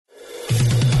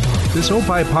This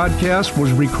Opie podcast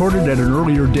was recorded at an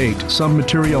earlier date. Some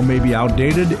material may be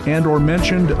outdated and or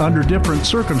mentioned under different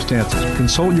circumstances.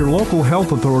 Consult your local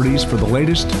health authorities for the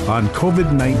latest on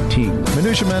COVID-19.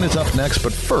 Minutia Man is up next,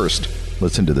 but first,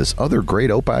 listen to this other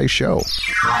great Opie show.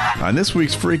 On this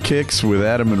week's Free Kicks with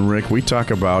Adam and Rick, we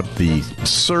talk about the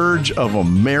surge of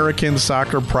American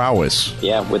soccer prowess.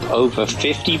 Yeah, with over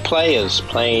 50 players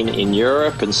playing in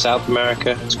Europe and South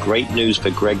America. It's great news for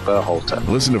Greg Berhalter.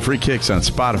 Listen to Free Kicks on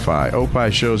Spotify,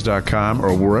 opishows.com,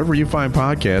 or wherever you find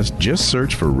podcasts. Just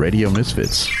search for Radio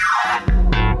Misfits.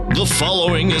 The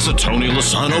following is a Tony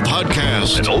Lasano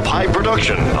podcast, an Opie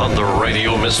production on the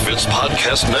Radio Misfits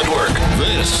Podcast Network.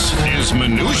 This is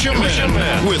Minutia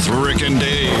Man with Rick and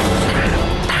Dave.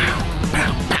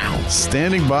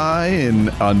 Standing by in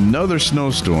another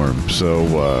snowstorm, so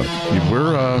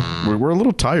we're a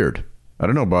little tired. I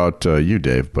don't know about you,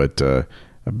 Dave, but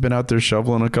I've been out there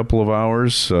shoveling a couple of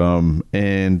hours,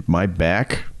 and my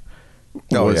back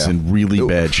was in really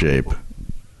bad shape.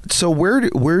 So where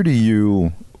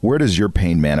does your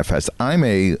pain manifest? I'm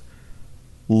a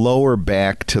lower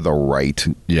back to the right.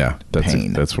 Yeah,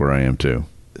 pain. That's where I am too.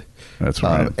 That's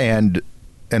where I am.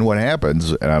 And what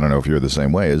happens, and I don't know if you're the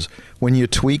same way, is when you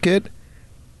tweak it,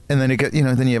 and then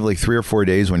then you have like 3 or 4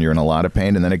 days when you're in a lot of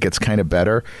pain, and then it gets kind of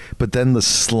better. But then the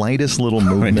slightest little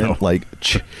movement, like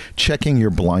checking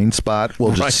your blind spot,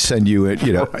 will just send you it,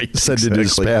 send it into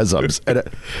spasms. And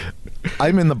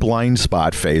I'm in the blind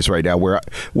spot phase right now,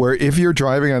 where if you're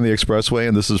driving on the expressway,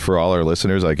 and this is for all our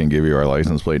listeners, I can give you our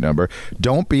license plate number.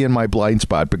 Don't be in my blind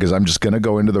spot, because I'm just going to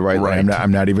go into the right lane.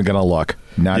 I'm not even going to look.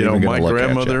 Not even going to look. My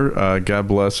grandmother, God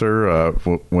bless her,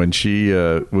 when she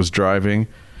was driving,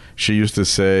 she used to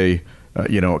say,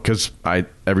 because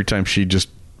every time she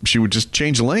would just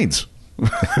change lanes.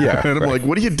 Yeah, and I'm like,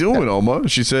 "What are you doing, Oma?"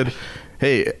 She said,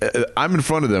 "Hey, I'm in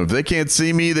front of them. If they can't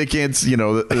see me, they can't.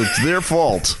 It's their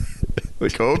fault."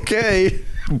 Like, okay,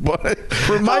 but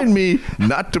remind me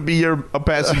not to be a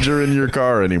passenger in your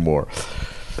car anymore.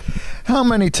 How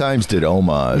many times did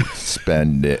Oma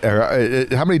spend? Or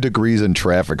how many degrees in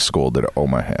traffic school did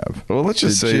Oma have? Well, let's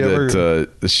just say that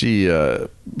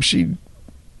she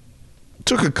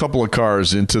took a couple of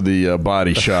cars into the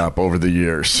body shop over the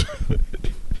years.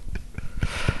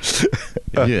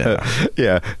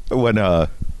 Yeah. When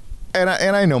and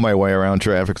I know my way around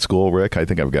traffic school, Rick. I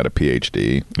think I've got a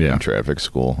PhD in traffic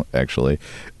school, actually.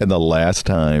 And the last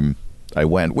time I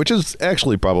went, which is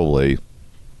actually probably,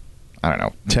 I don't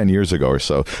know, 10 years ago or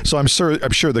so. So I'm sure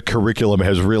the curriculum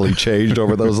has really changed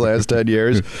over those last 10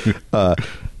 years.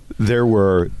 It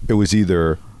was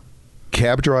either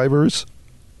cab drivers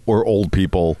or old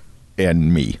people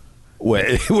and me.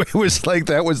 It was like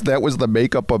that was the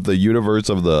makeup of the universe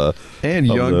of the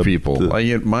young people.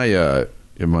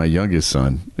 My youngest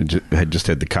son had just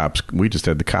had the cops. We just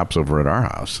had the cops over at our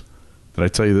house. Did I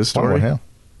tell you this story? Oh,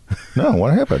 no,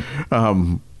 what happened?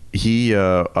 He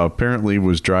apparently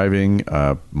was driving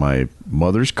my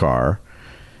mother's car,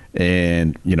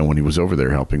 and when he was over there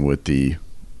helping with the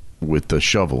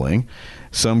shoveling,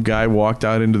 some guy walked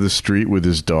out into the street with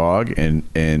his dog,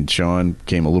 and Sean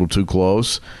came a little too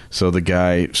close. So the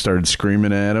guy started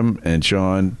screaming at him, and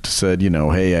Sean said,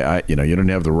 "Hey, you don't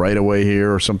have the right of way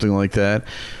here," or something like that.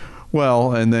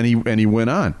 Well, and then he went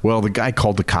on. Well, the guy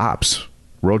called the cops,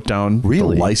 wrote down the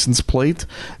license plate.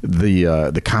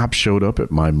 The cops showed up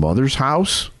at my mother's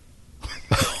house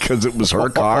because it was her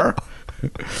car.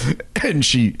 And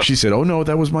she said, "Oh no,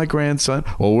 that was my grandson."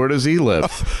 Well, where does he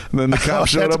live? And then the cop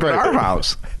showed up at our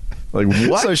house. Like,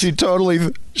 what? So she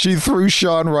threw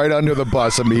Sean right under the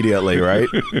bus immediately, right?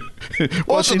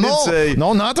 Well, she did say,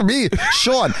 no, not to me,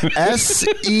 Sean,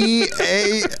 SEAN.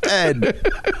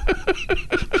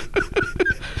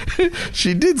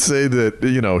 She did say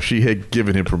that she had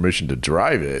given him permission to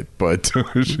drive it, but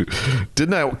did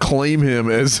not claim him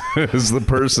as the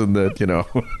person that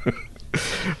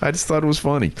I just thought it was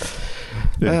funny.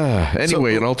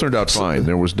 Anyway, it all turned out fine.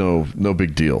 There was no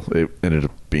big deal. It ended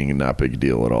up being not big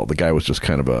deal at all. The guy was just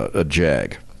kind of a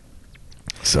jag.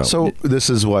 So this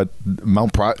is what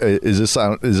is this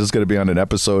going to be on an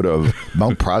episode of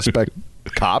Mount Prospect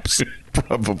Cops?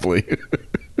 Probably.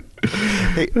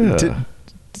 Hey,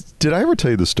 did I ever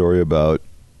tell you the story about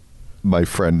my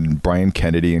friend Brian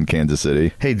Kennedy in Kansas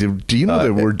City? Hey, do you know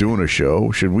that we're doing a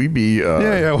show? Should we be?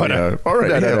 Yeah. Whatever. All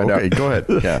right. No. Okay, go ahead.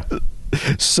 Yeah.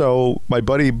 So my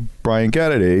buddy Brian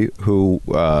Kennedy, who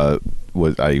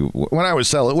when I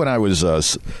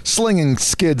was slinging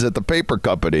skids at the paper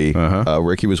company,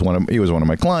 Rick, he was one of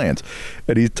my clients,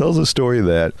 and he tells a story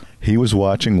that he was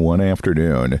watching one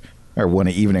afternoon or one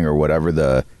evening or whatever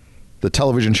the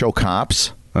television show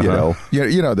Cops. You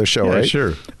know the show, right?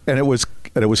 Sure. And it was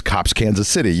And it was Cops Kansas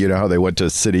City. You know how they went to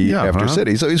city after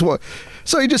city.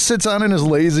 So he just sits on in his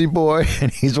lazy boy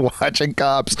and he's watching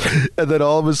Cops. And then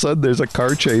all of a sudden there's a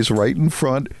car chase right in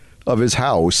front of his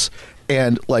house.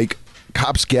 And like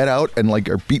cops get out and like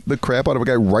are beating the crap out of a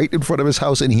guy right in front of his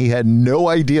house. And he had no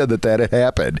idea that had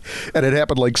happened. And it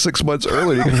happened like 6 months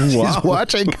earlier. He's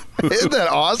watching. Isn't that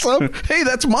awesome? Hey,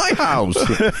 that's my house.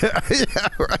 Yeah,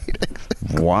 right.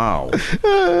 Wow.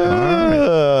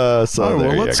 All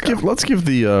right, let's give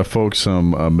the folks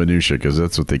some minutia because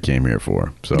that's what they came here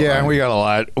for. So and we got a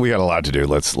lot to do.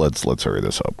 Let's hurry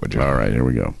this up, would you? All right, here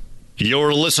we go.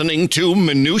 You're listening to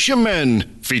Minutia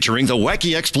Men, featuring the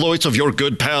wacky exploits of your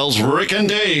good pals Rick and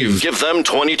Dave. Give them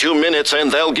 22 minutes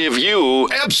and they'll give you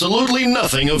absolutely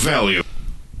nothing of value.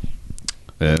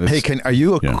 Hey, are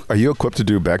you equipped to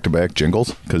do back-to-back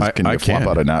jingles? Because can you flop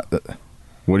out a not?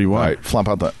 What do you want? All right, flop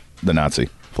out the Nazi.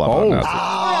 Flop out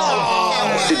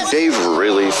Nazi. Did Dave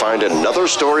really find another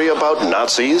story about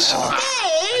Nazis?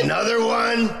 Another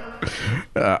one?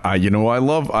 I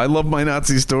love my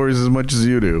Nazi stories as much as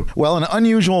you do. Well, an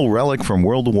unusual relic from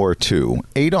World War II,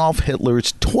 Adolf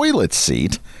Hitler's toilet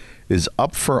seat, is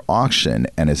up for auction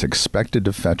and is expected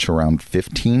to fetch around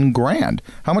 $15,000.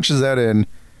 How much is that in?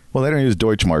 Well, they don't use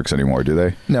Deutschmarks anymore, do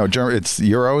they? No, it's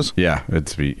euros? Yeah,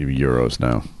 it's euros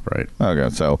now, right. Okay,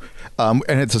 so, and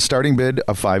it's a starting bid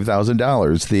of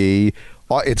 $5,000.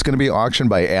 It's going to be auctioned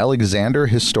by Alexander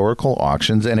Historical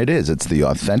Auctions, and it is. It's the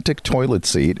authentic toilet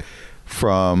seat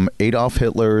from Adolf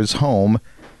Hitler's home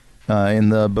in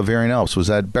the Bavarian Alps. Was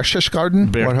that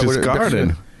Berchtesgaden?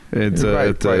 Berchtesgaden. It's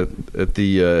at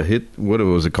the what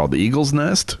was it called? The Eagle's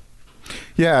Nest?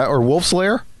 Yeah, or Wolf's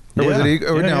Lair? Or was it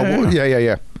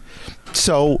yeah.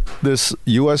 So this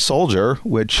U.S. soldier,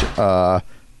 which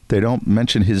they don't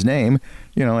mention his name,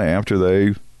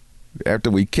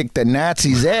 after we kicked the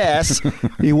Nazis' ass,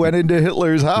 he went into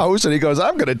Hitler's house and he goes,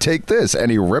 I'm going to take this. And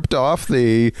he ripped off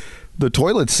the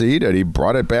toilet seat and he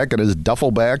brought it back in his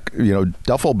duffel bag. And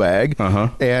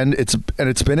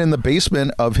it's been in the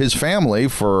basement of his family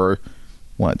for,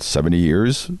 70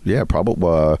 years? Yeah,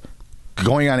 probably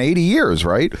going on 80 years,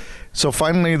 right? So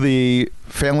finally the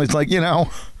family's like,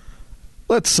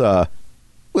 let's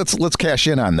cash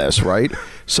in on this, right?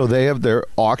 So they're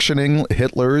auctioning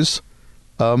Hitler's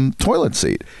toilet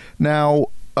seat. Now,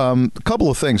 a couple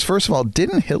of things. First of all,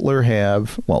 didn't Hitler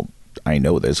have, I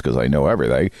know this because I know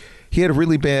everything, he had a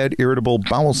really bad irritable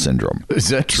bowel syndrome. Is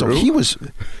that true? So he was,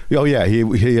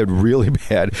 he had really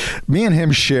bad. Me and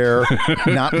him share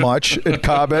not much in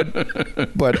common,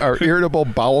 but our irritable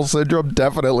bowel syndrome,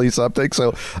 definitely something.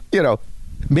 So,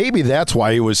 maybe that's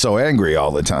why he was so angry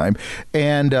all the time.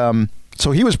 And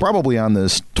so he was probably on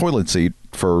this toilet seat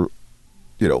for,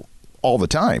 all the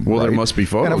time. Well, right? there must be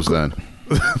photos then.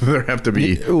 There have to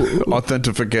be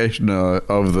authentication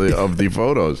of the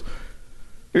photos.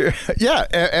 Yeah,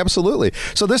 absolutely.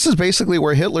 So this is basically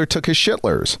where Hitler took his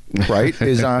shitlers, right?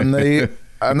 Is on the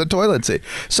toilet seat.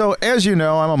 So as you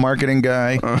know, I'm a marketing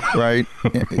guy, right?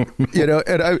 And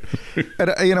I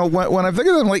when I'm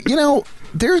thinking of them, like,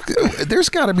 there's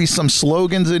got to be some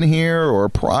slogans in here or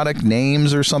product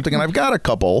names or something, and I've got a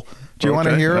couple. Do you want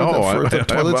to hear the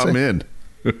toilet seat? I'm in.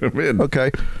 I'm in.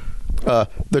 Okay.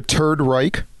 The Turd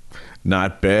Reich.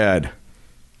 Not bad.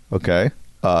 Okay.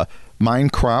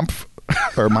 Minecraft.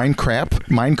 Or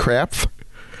Minecraft.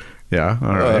 Yeah,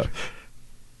 all right.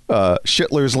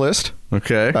 Schindler's List.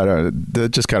 Okay. I don't know. That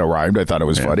just kind of rhymed. I thought it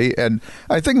was funny. And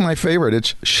I think my favorite,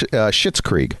 it's Schitt's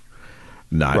Creek.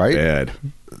 Not bad.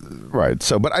 Right.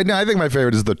 So, but I think my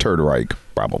favorite is the Turd Reich,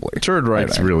 probably. Turd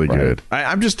Reich's really good.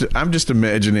 I'm just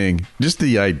imagining just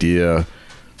the idea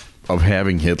of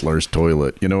having Hitler's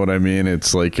toilet. You know what I mean?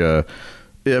 It's like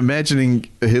imagining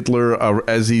Hitler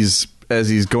as he's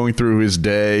going through his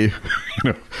day.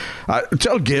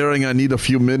 Tell Goering I need a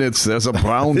few minutes. There's a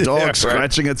brown dog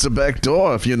scratching at the back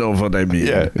door, if you know what I mean.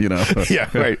 Yeah, yeah,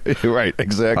 right,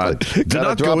 exactly. Do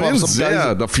not go in there.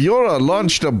 The Führer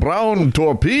launched a brown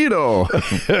torpedo.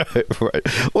 Right.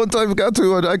 One time I got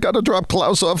to drop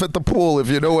Klaus off at the pool, if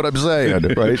you know what I'm saying.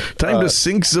 Right. Time to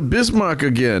sink the Bismarck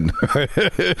again.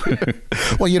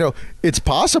 Well, it's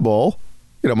possible.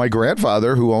 My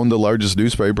grandfather, who owned the largest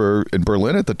newspaper in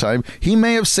Berlin at the time, he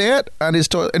may have sat on his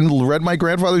toilet and read my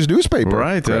grandfather's newspaper.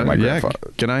 Right.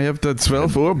 Can I have the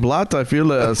 12 Uhr Blatt? I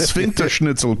feel a sphincter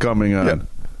schnitzel coming on. Yeah.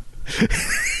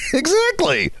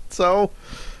 Exactly. So,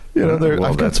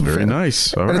 I've got some very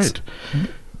nice. All right.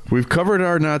 We've covered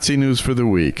our Nazi news for the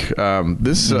week.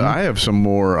 I have some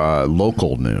more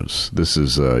local news. This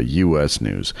is U.S.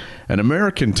 news. An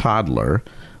American toddler,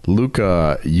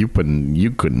 Luca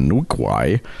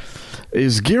Yukonukwai,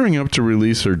 is gearing up to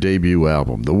release her debut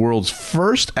album, the world's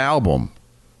first album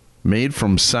made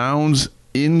from sounds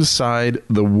inside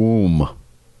the womb.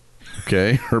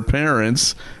 Okay, her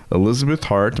parents, Elizabeth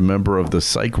Hart, a member of the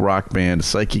psych rock band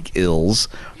Psychic Ills,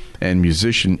 and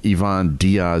musician Yvonne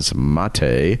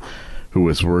Diaz-Mate, who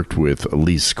has worked with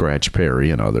Lee Scratch Perry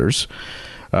and others.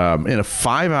 In a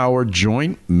 5-hour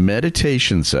joint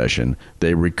meditation session,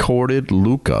 they recorded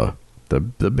Luca, the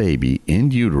baby,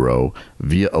 in utero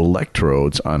via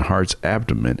electrodes on Hart's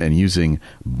abdomen, and using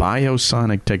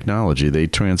biosonic technology, they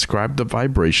transcribed the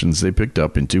vibrations they picked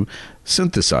up into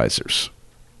synthesizers.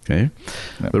 Okay,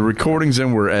 the recordings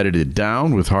then were edited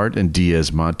down, with Hart and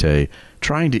Diaz-Mate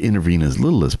trying to intervene as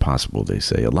little as possible, they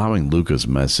say, allowing Luca's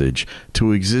message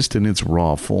to exist in its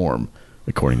raw form,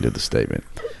 according to the statement.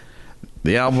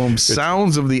 The album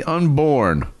Sounds of the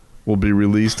Unborn will be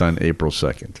released on April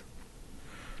 2nd.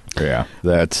 Yeah,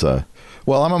 that's...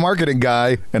 well, I'm a marketing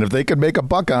guy, and if they could make a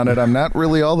buck on it, I'm not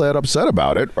really all that upset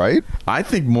about it, right? I'm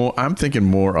thinking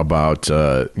more about,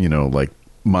 like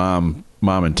mom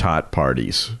and tot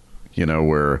parties.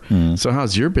 Where, so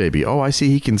how's your baby? Oh, I see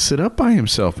he can sit up by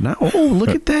himself now. Oh, look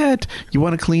at that. You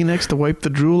want a Kleenex to wipe the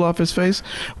drool off his face?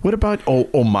 What about,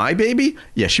 my baby?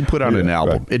 Yeah, she put out an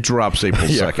album. Right. It drops April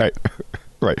 2nd.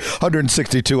 Right.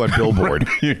 162 on Billboard.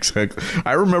 Right, exactly.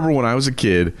 I remember when I was a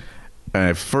kid,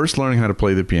 first learning how to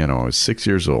play the piano, I was 6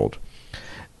 years old.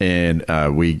 And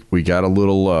we got a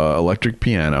little electric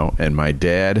piano, and my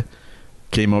dad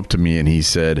came up to me and he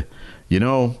said,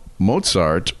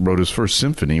 Mozart wrote his first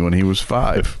symphony when he was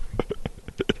 5.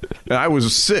 And I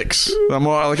was 6. I'm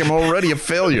already a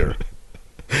failure.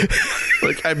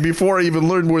 Before I even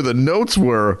learned where the notes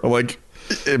were,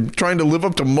 I'm trying to live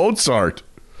up to Mozart.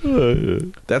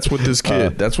 That's what this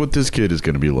kid is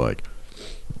going to be like.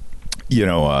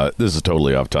 This is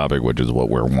totally off topic, which is what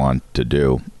we're wont to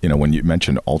do. When you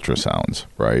mentioned ultrasounds,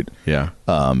 right? Yeah.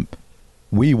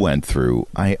 We went through.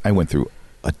 I went through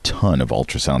a ton of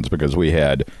ultrasounds because we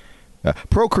had.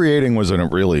 Procreating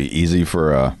wasn't really easy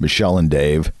for Michelle and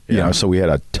Dave, so we had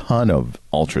a ton of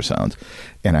ultrasounds.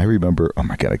 And I remember, oh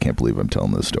my God, I can't believe I'm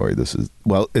telling this story.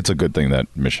 It's a good thing that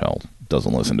Michelle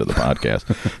doesn't listen to the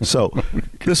podcast. So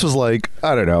this was I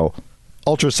don't know,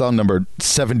 ultrasound number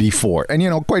 74.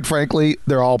 And, quite frankly,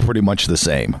 they're all pretty much the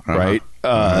same, right?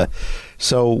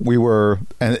 So we were,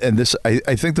 and this,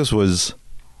 I think this was,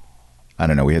 I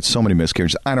don't know, we had so many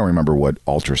miscarriages. I don't remember what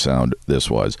ultrasound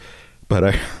this was.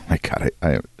 But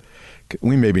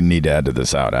we maybe need to add to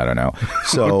this out. I don't know.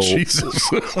 So, Jesus.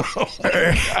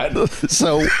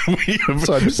 So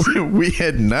we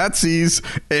had Nazis,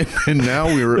 and now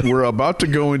we're about to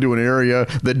go into an area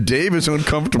that Dave is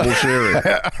uncomfortable sharing.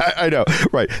 I know,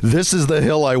 right? This is the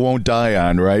hill I won't die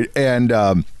on, right? And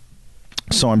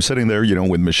so I'm sitting there,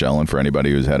 with Michelle, and for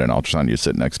anybody who's had an ultrasound, you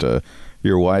sit next to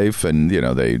your wife, and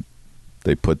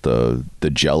they put the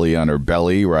jelly on her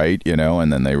belly, right?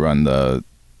 And then they run the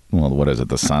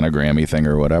sonogrammy thing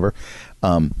or whatever.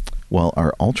 Well,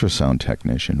 our ultrasound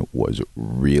technician was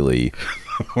really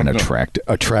an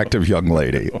attractive young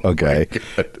lady. Okay,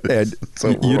 and so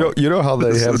you know how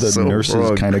they have the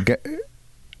nurses kind of get.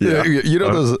 Yeah.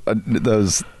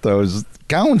 Those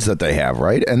gowns that they have,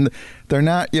 right? And they're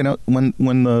not. When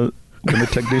the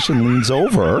technician leans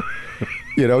over.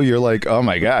 You're like, oh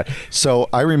my God. So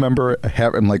I remember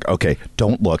having okay,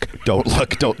 don't look,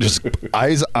 just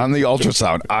eyes on the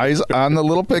ultrasound, eyes on the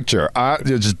little picture.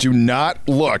 Just do not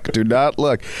look.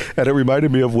 And it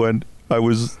reminded me of when I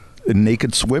was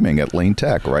naked swimming at Lane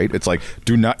Tech, right? It's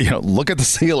do not, look at the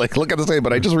ceiling.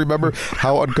 But I just remember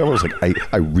how uncomfortable. I was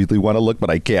I really want to look, but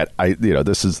I can't.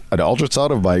 This is an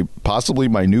ultrasound of possibly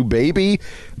my new baby.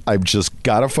 I've just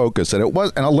got to focus. And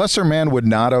a lesser man would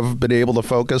not have been able to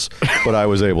focus, but I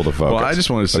was able to focus. Well, I just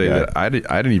want to say that I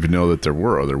didn't even know that there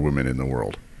were other women in the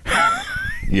world.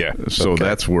 Yeah. So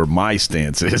that's where my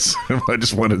stance is. I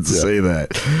just wanted to say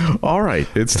that. All right.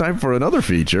 It's time for another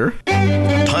feature.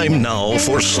 Time now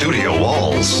for Studio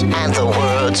Walls. And the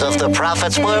words of the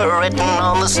prophets were written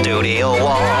on the studio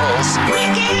walls.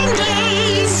 Rick and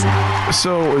Dave.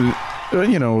 So,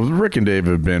 Rick and Dave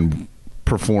have been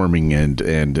performing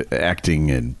and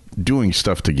acting and doing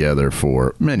stuff together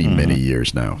for many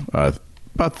years now,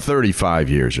 about 35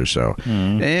 years or so.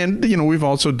 And we've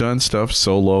also done stuff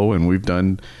solo, and we've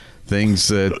done things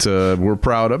that we're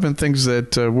proud of and things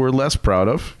that we're less proud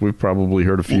of. We've probably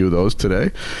heard a few of those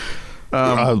today.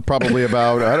 Probably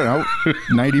about, I don't know,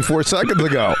 94 seconds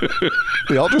ago.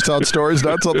 The ultrasound story is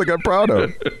not something I'm proud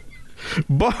of.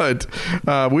 But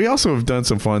we also have done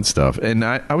some fun stuff. And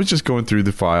I was just going through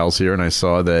the files here, and I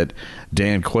saw that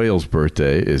Dan Quayle's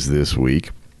birthday is this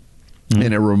week.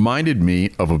 And it reminded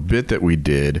me of a bit that we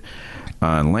did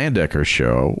on Landecker's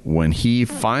show when he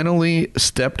finally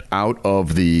stepped out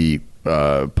of the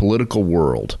political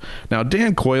world. Now,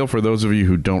 Dan Quayle, for those of you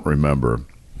who don't remember,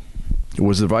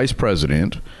 was the vice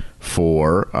president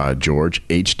for George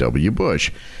H.W.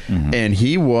 Bush. Mm-hmm. And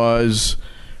he was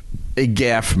a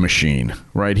gaffe machine,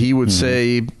 right? He would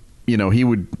say, he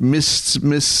would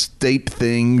misstate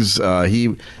things.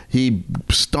 He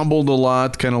stumbled a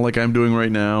lot, kind of like I'm doing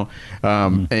right now.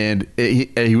 And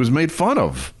he was made fun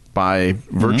of by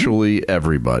virtually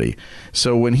everybody.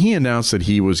 So when he announced that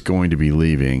he was going to be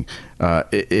leaving,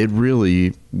 it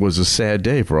really was a sad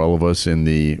day for all of us in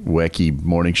the wacky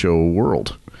morning show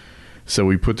world. So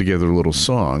we put together a little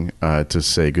song to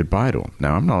say goodbye to him.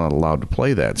 Now, I'm not allowed to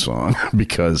play that song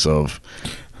because of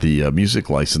the music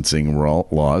licensing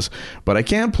laws, but I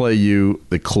can play you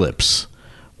the clips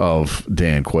of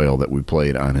Dan Quayle that we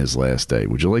played on his last day.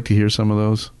 Would you like to hear some of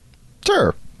those?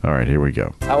 Sure. All right, here we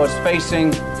go. I was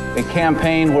facing a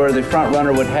campaign where the front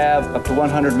runner would have up to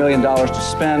 $100 million to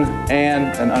spend,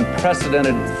 and an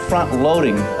unprecedented front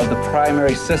loading of the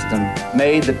primary system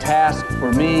made the task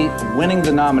for me winning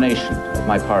the nomination of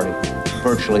my party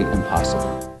virtually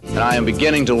impossible. And I am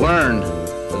beginning to learn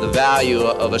the value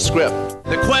of a script.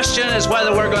 The question is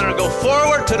whether we're going to go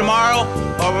forward to tomorrow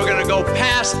or we're going to go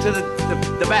past to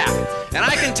the back. And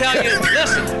I can tell you,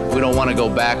 listen, we don't want to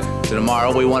go back to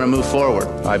tomorrow. We want to move forward.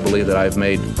 I believe that I've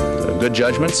made good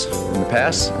judgments in the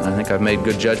past, and I think I've made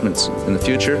good judgments in the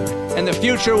future. And the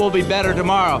future will be better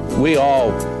tomorrow. We all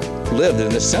lived in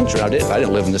this century. I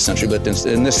didn't live in this century, but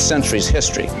in this century's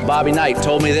history. Bobby Knight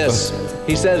told me this.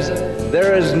 He says,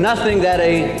 there is nothing that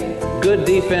a good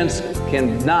defense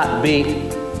cannot beat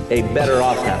a better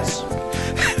offense.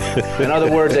 In other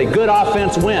words, a good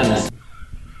offense wins.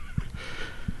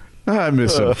 I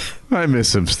miss him. I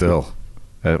miss him still.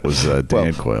 That was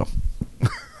Dan Quayle.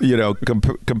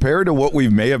 Compared to what we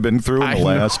may have been through in the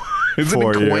last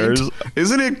 4 years.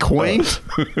 Isn't it quaint?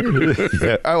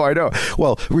 Yeah. Oh, I know.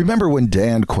 Well, remember when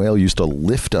Dan Quayle used to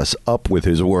lift us up with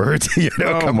his words?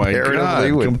 Oh, my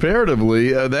God. Comparatively,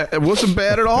 it wasn't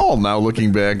bad at all now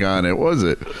looking back on it, was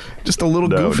it? Just a little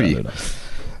goofy. No.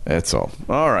 That's all.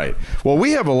 All right. Well,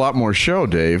 we have a lot more show,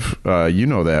 Dave. You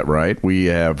know that, right? We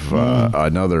have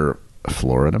another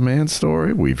Florida man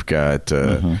story. We've got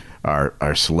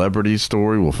our celebrity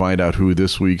story. We'll find out who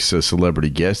this week's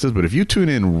celebrity guest is. But if you tune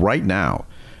in right now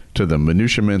to the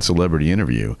Minutia Men celebrity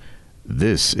interview,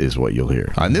 this is what you'll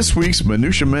hear on this week's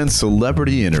Minutia Men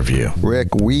celebrity interview.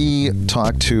 Rick, we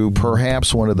talked to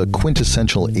perhaps one of the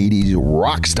quintessential 80s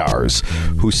rock stars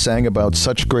who sang about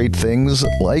such great things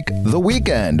like The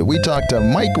Weeknd. We talked to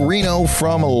Mike Reno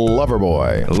from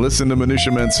Loverboy. Listen to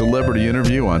Minutia Men celebrity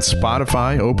interview on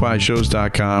Spotify,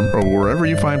 opishows.com, or wherever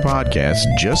you find podcasts.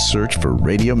 Just search for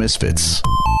Radio Misfits.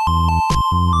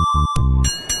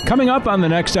 Coming up on the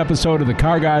next episode of the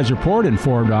Car Guys Report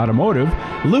Informed Automotive,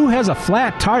 Lou has a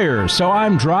flat tire, so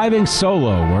I'm driving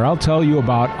solo, where I'll tell you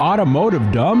about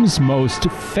Automotive Dumb's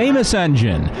most famous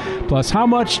engine. Plus, how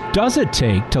much does it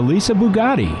take to lease a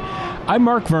Bugatti? I'm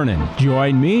Mark Vernon.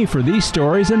 Join me for these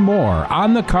stories and more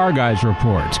on the Car Guys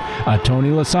Report, a Tony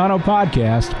Lasano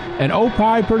podcast, an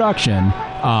Opie production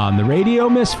on the Radio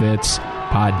Misfits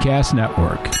Podcast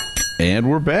Network. And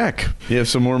we're back. You have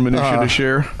some more minutia to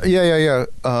share? Yeah.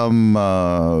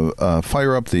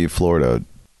 Fire up the Florida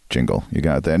jingle. You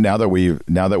got that? Now that we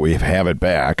have it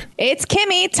back. It's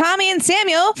Kimmy, Tommy, and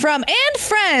Samuel from And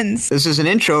Friends. This is an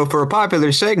intro for a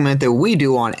popular segment that we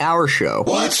do on our show.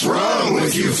 What's wrong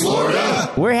with you,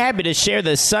 Florida? We're happy to share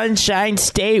the Sunshine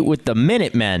State with the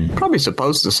Minutemen. Probably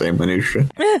supposed to say minutia.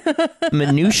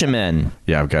 Minutia Men.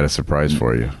 Yeah, I've got a surprise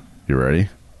for you. You ready?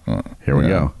 Here we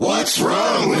go. What's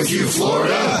wrong with you,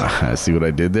 Florida? See what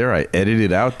I did there? I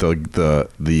edited out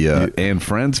the And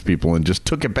Friends people and just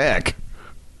took it back.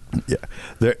 Yeah,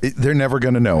 they're never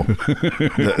going to know.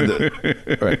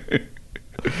 Right.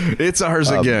 It's ours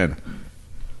again.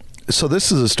 So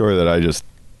this is a story that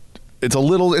it's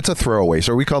a throwaway.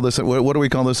 So we call this, what do we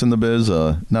call this in the biz?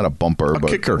 Not a bumper, but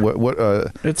kicker.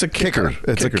 It's a kicker.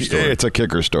 It's a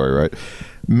kicker story, right?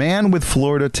 Man with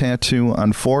Florida tattoo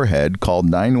on forehead called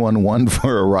 911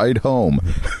 for a ride home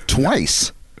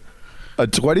twice. A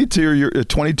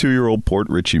 22-year-old Port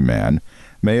Richey man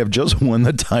may have just won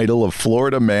the title of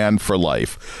Florida Man for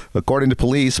Life. According to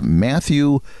police,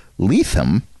 Matthew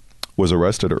Leatham was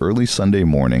arrested early Sunday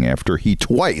morning after he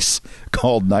twice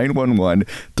called 911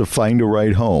 to find a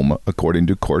ride home, according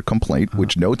to court complaint,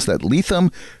 which notes that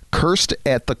Leatham cursed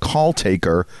at the call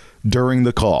taker during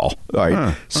the call. All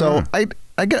right.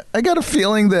 I got a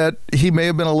feeling that he may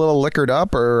have been a little liquored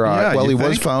up, or he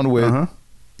was found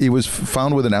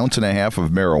with an ounce and a half of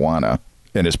marijuana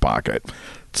in his pocket.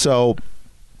 So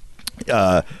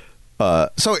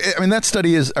So I mean that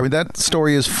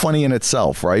story is funny in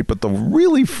itself, right? But the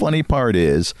really funny part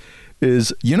is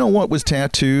you know what was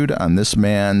tattooed on this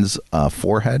man's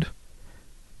forehead?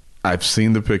 I've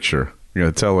seen the picture. You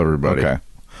got to tell everybody. Okay.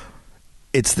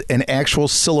 It's an actual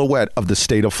silhouette of the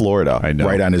state of Florida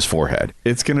right on his forehead.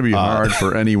 It's going to be hard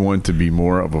for anyone to be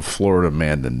more of a Florida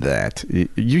man than that.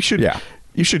 You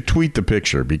should tweet the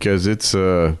picture because it's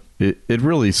it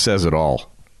really says it all.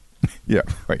 Yeah,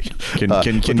 right. Can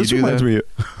you do that?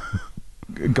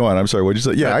 Go on. I'm sorry. What'd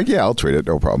you say? Yeah, I'll tweet it.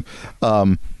 No problem.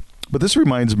 But this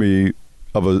reminds me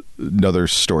of another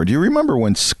story. Do you remember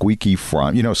when Squeaky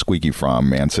Fromm,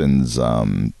 Manson's,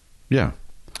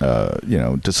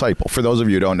 disciple? For those of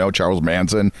you who don't know, Charles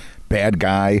Manson, bad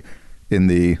guy in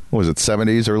the, what was it,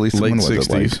 70s, early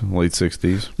 60s? Late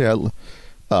 60s.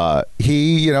 Yeah.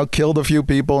 He, killed a few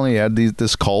people, and he had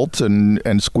this cult,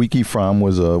 and Squeaky Fromm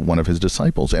was one of his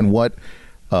disciples. And what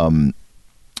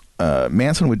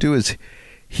Manson would do is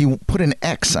he put an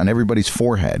X on everybody's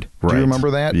forehead. Right. Do you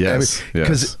remember that? Yes.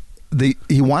 Because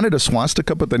he wanted a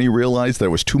swastika, but then he realized that it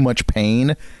was too much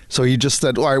pain, so he just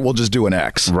said, all right, we'll just do an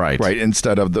X. Right,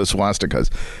 instead of the swastikas.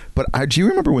 But do you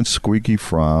remember when Squeaky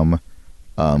Fromm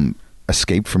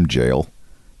escaped from jail?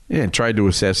 Yeah, and tried to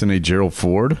assassinate Gerald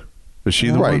Ford? Was she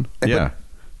the one? Yeah.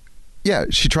 Yeah,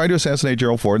 she tried to assassinate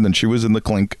Gerald Ford, and then she was in the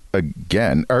clink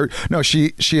again. Or no,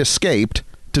 she escaped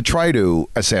to try to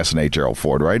assassinate Gerald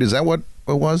Ford, right? Is that what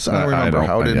it was? I don't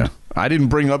remember. I didn't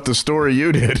bring up the story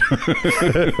you did.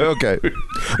 Okay.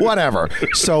 Whatever.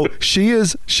 So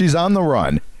she's on the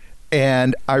run,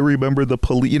 and I remember the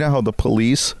police. You know how the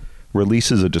police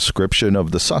releases a description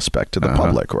of the suspect to the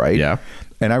public, right? Yeah.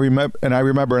 And I remember, and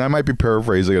I might be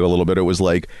paraphrasing it a little bit. It was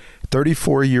like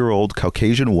 34-year-old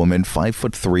Caucasian woman,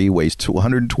 5'3", weighs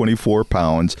 224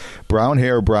 pounds, brown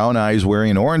hair, brown eyes,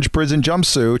 wearing an orange prison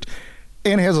jumpsuit,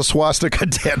 and has a swastika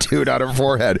tattooed on her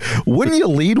forehead. Wouldn't you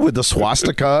lead with the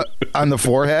swastika on the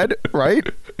forehead, right?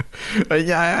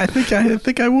 Yeah, I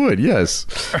think I would. Yes.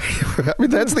 I mean,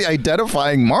 that's the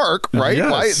identifying mark, right?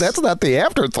 Yes. Why, that's not the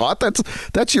afterthought.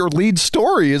 That's your lead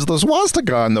story is the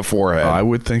swastika on the forehead. I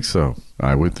would think so.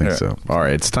 So. All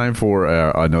right, it's time for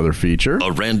another feature.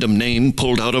 A random name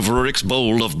pulled out of Rick's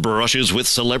bowl of brushes with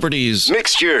celebrities.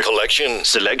 Mixture, collection,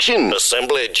 selection,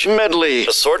 assemblage, medley,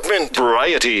 assortment,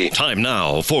 variety. Time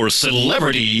now for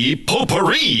Celebrity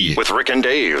Potpourri with Rick and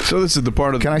Dave. So this is the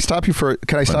part of. Can I stop you for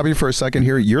a second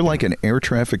here? You're like an air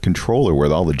traffic controller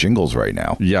with all the jingles right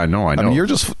now. Yeah, I know. I mean,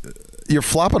 you're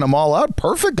flopping them all out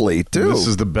perfectly too. This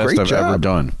is the best I've ever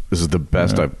done.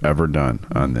 I've ever done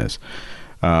on this.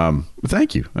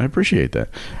 Thank you. I appreciate that.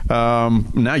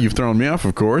 Now you've thrown me off,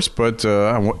 of course, but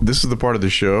this is the part of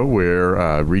the show where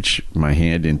I reach my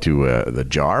hand into the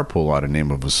jar, pull out a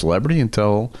name of a celebrity, and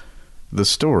tell the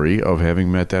story of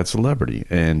having met that celebrity.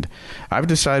 And I've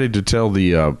decided to tell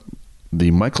the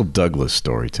Michael Douglas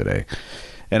story today.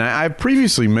 And I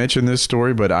previously mentioned this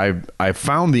story, but I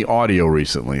found the audio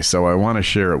recently, so I want to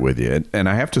share it with you. And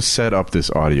I have to set up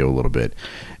this audio a little bit.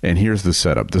 And here's the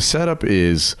setup. The setup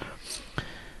is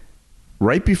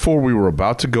right before we were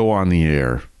about to go on the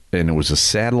air, and it was a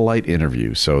satellite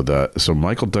interview. So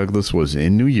Michael Douglas was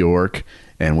in New York,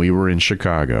 and we were in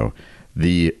Chicago.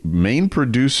 The main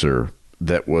producer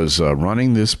that was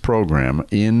running this program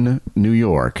in New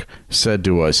York said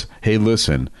to us, "Hey,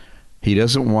 listen, he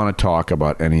doesn't want to talk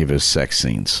about any of his sex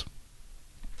scenes."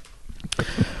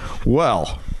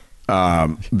 Well,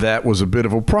 that was a bit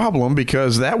of a problem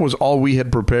because that was all we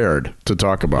had prepared to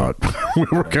talk about.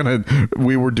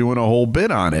 we were doing a whole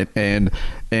bit on it, and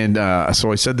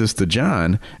so I said this to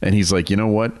John, and he's like, "You know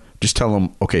what? Just tell him,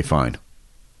 okay, fine."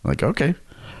 I'm like, okay,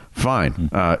 fine.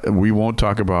 We won't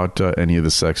talk about any of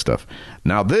the sex stuff.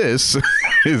 Now this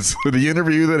is the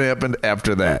interview that happened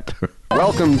after that.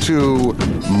 Welcome to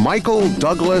Michael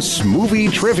Douglas Movie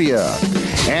Trivia.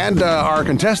 And our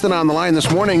contestant on the line this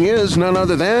morning is none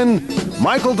other than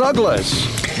Michael Douglas.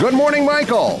 Good morning,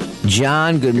 Michael.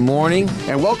 John, good morning.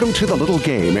 And welcome to the little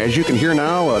game. As you can hear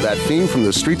now, that theme from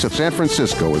the streets of San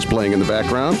Francisco is playing in the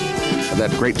background.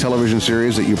 That great television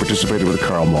series that you participated with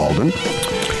Carl Malden.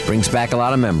 Brings back a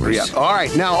lot of memories. Yeah. All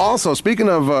right. Now, also, speaking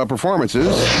of performances...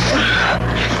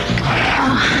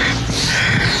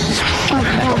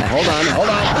 Hold on.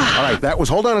 All right,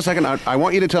 hold on a second. I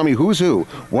want you to tell me who's who.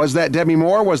 Was that Debbie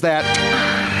Moore? Was that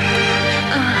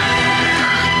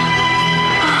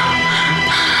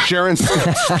Sharon Stone?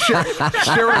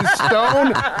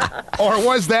 Or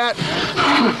was that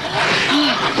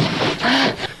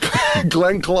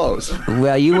Glenn Close?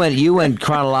 Well, you went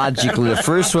chronologically. The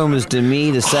first one was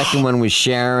Demi, the second one was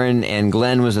Sharon, and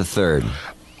Glenn was the third.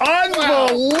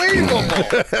 Unbelievable!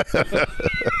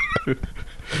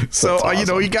 So,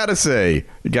 awesome. You got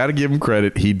to give him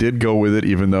credit. He did go with it,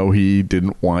 even though he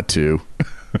didn't want to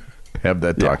have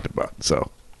that talked about.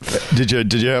 So, did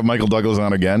you have Michael Douglas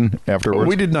on again afterwards?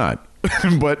 We did not.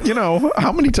 But,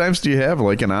 how many times do you have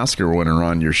like an Oscar winner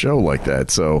on your show like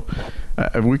that? So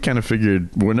we kind of figured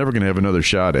we're never going to have another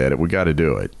shot at it. We got to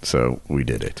do it. So we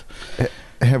did it.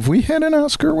 Have we had an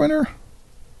Oscar winner?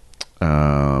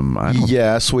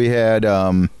 Yes, we had.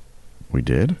 We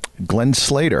did? Glenn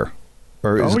Slater.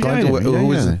 Or is Glenn, who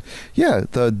was it? Yeah,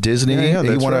 the Disney.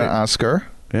 He won an Oscar.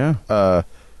 Yeah.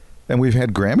 And we've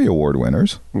had Grammy Award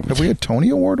winners. Have we had Tony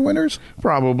Award winners?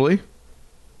 Probably.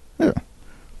 Yeah.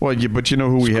 Well, but you know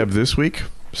who we have this week?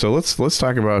 So let's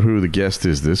talk about who the guest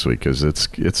is this week, because it's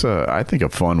I think a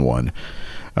fun one.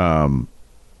 Mike.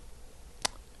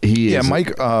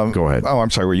 Go ahead. Oh, I'm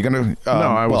sorry. Were you going to? No,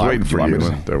 I was waiting for you.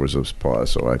 There was a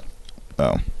pause, so I.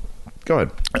 Oh. Go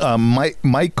ahead.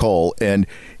 Mike Cole, and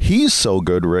he's so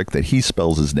good, Rick, that he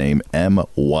spells his name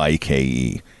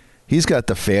Myke. He's got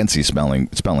the fancy spelling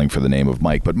for the name of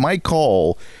Mike, but Mike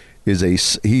Cole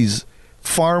he's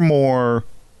far more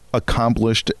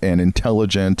accomplished and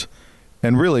intelligent,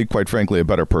 and really, quite frankly, a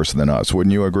better person than us.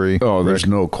 Wouldn't you agree? Oh, there's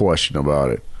no question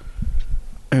about it.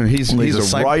 And he's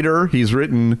a writer. He's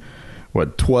written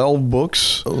 12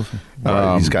 books.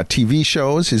 He's got TV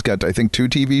shows. He's got, I think, 2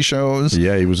 TV shows.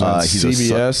 Yeah, he was on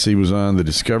CBS. He was on the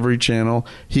Discovery Channel.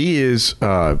 He is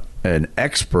an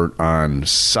expert on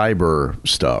cyber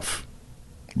stuff,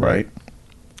 right?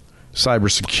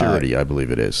 Cybersecurity, I believe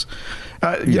it is.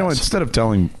 Instead of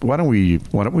telling, why don't we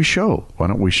show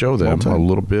them a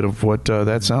little bit of what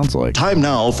that sounds like? Time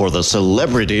now for the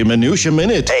Celebrity Minutia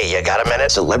Minute. Hey, you got a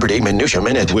minute? Celebrity Minutia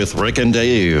Minute with Rick and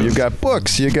Dave. You got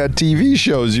books, you got TV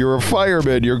shows, you're a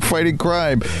fireman, you're fighting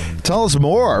crime. Tell us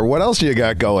more. What else you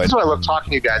got going? That's why I love talking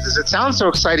to you guys. Is it sounds so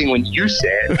exciting when you say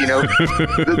it.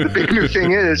 The big new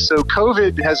thing is, so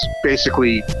COVID has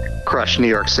basically crushed New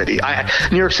York City.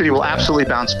 New York City will absolutely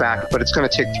bounce back, but it's going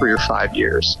to take 3 or 5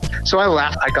 years. So I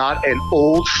laughed. I got an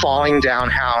old falling down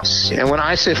house. And when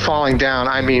I say falling down,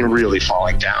 I mean really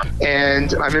falling down.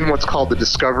 And I'm in what's called the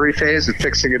discovery phase of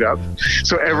fixing it up.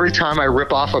 So every time I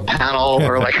rip off a panel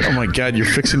or like... Oh my God, you're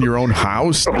fixing your own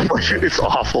house? Oh my God, it's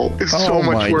awful. It's so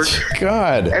much work.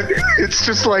 God. And it's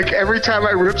just like every time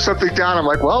I rip something down, I'm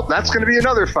like, well, that's going to be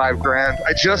another $5,000.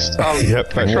 I just... I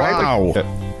tried, wow.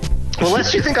 Well,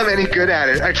 lest you think I'm any good at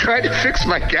it, I tried to fix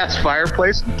my gas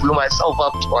fireplace and blew myself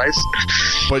up twice.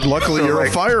 But luckily you're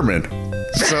a fireman.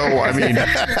 So, I mean...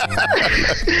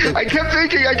 I kept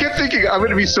thinking, I'm going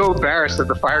to be so embarrassed that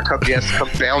the fire company has to come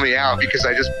bail me out because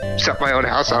I just set my own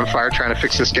house on fire trying to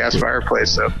fix this gas fireplace.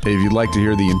 So, if you'd like to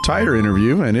hear the entire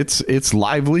interview, and it's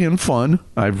lively and fun,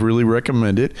 I'd really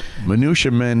recommend it.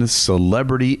 Minutia Men's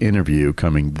celebrity interview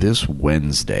coming this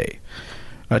Wednesday.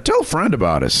 Tell a friend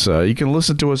about us. You can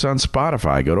listen to us on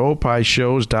Spotify. Go to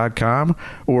opishows.com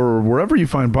or wherever you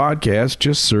find podcasts.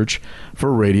 Just search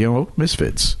for Radio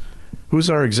Misfits. Who's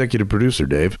our executive producer,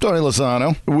 Dave? Tony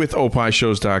Lasano. With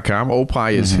opishows.com.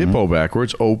 Opie is hippo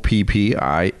backwards.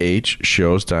 OPPIH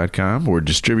shows.com. We're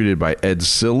distributed by Ed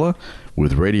Silla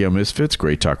with Radio Misfits.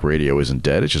 Great Talk Radio isn't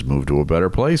dead. It's just moved to a better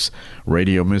place.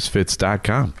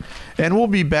 RadioMisfits.com. And we'll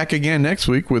be back again next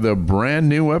week with a brand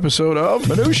new episode of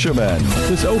Minutia Men.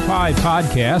 This Opie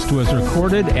podcast was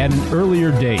recorded at an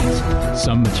earlier date.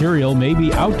 Some material may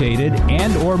be outdated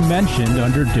and or mentioned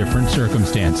under different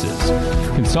circumstances.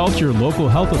 Consult your local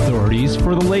health authorities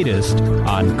for the latest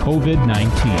on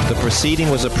COVID-19. The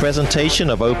proceeding was a presentation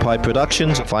of Opie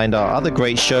Productions. Find our other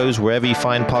great shows wherever you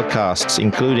find podcasts,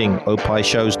 including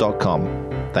opishows.com.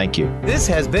 Thank you. This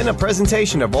has been a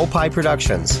presentation of Opie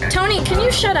Productions. Tony, can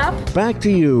you shut up? Back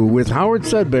to you with Howard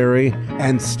Sudbury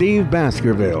and Steve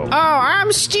Baskerville. Oh,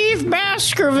 I'm Steve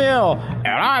Baskerville. And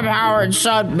I'm Howard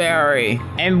Sudbury.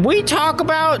 And we talk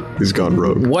about... He's gone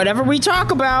rogue. Whatever we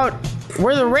talk about.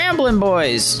 We're the Ramblin'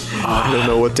 Boys. I don't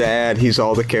know what to add. He's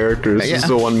all the characters. This is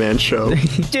a one-man show. And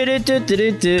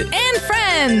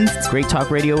friends. Great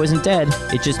Talk Radio isn't dead.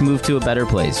 It just moved to a better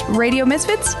place.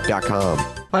 RadioMisfits.com.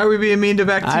 Why are we being mean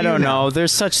back to you? I don't know. They're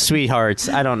such sweethearts.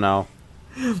 I don't know.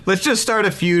 Let's just start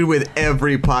a feud with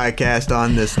every podcast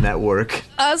on this network.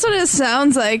 That's what it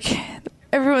sounds like.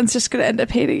 Everyone's just going to end up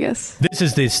hating us. This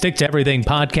is the Stick to Everything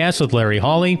podcast with Larry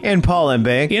Hawley and Paul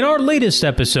Embank. In our latest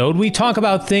episode, we talk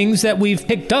about things that we've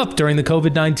picked up during the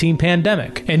COVID-19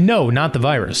 pandemic. And no, not the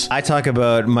virus. I talk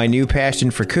about my new passion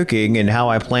for cooking and how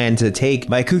I plan to take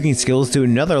my cooking skills to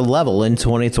another level in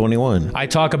 2021. I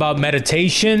talk about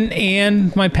meditation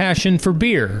and my passion for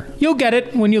beer. You'll get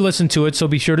it when you listen to it, so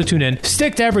be sure to tune in.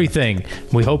 Stick to Everything.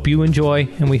 We hope you enjoy,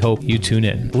 and we hope you tune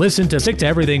in. Listen to Stick to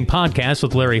Everything podcast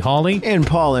with Larry Hawley and and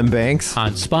Paul M. Banks.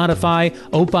 On Spotify,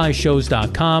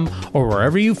 opishows.com, or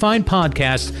wherever you find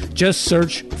podcasts, just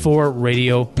search for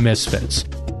Radio Misfits.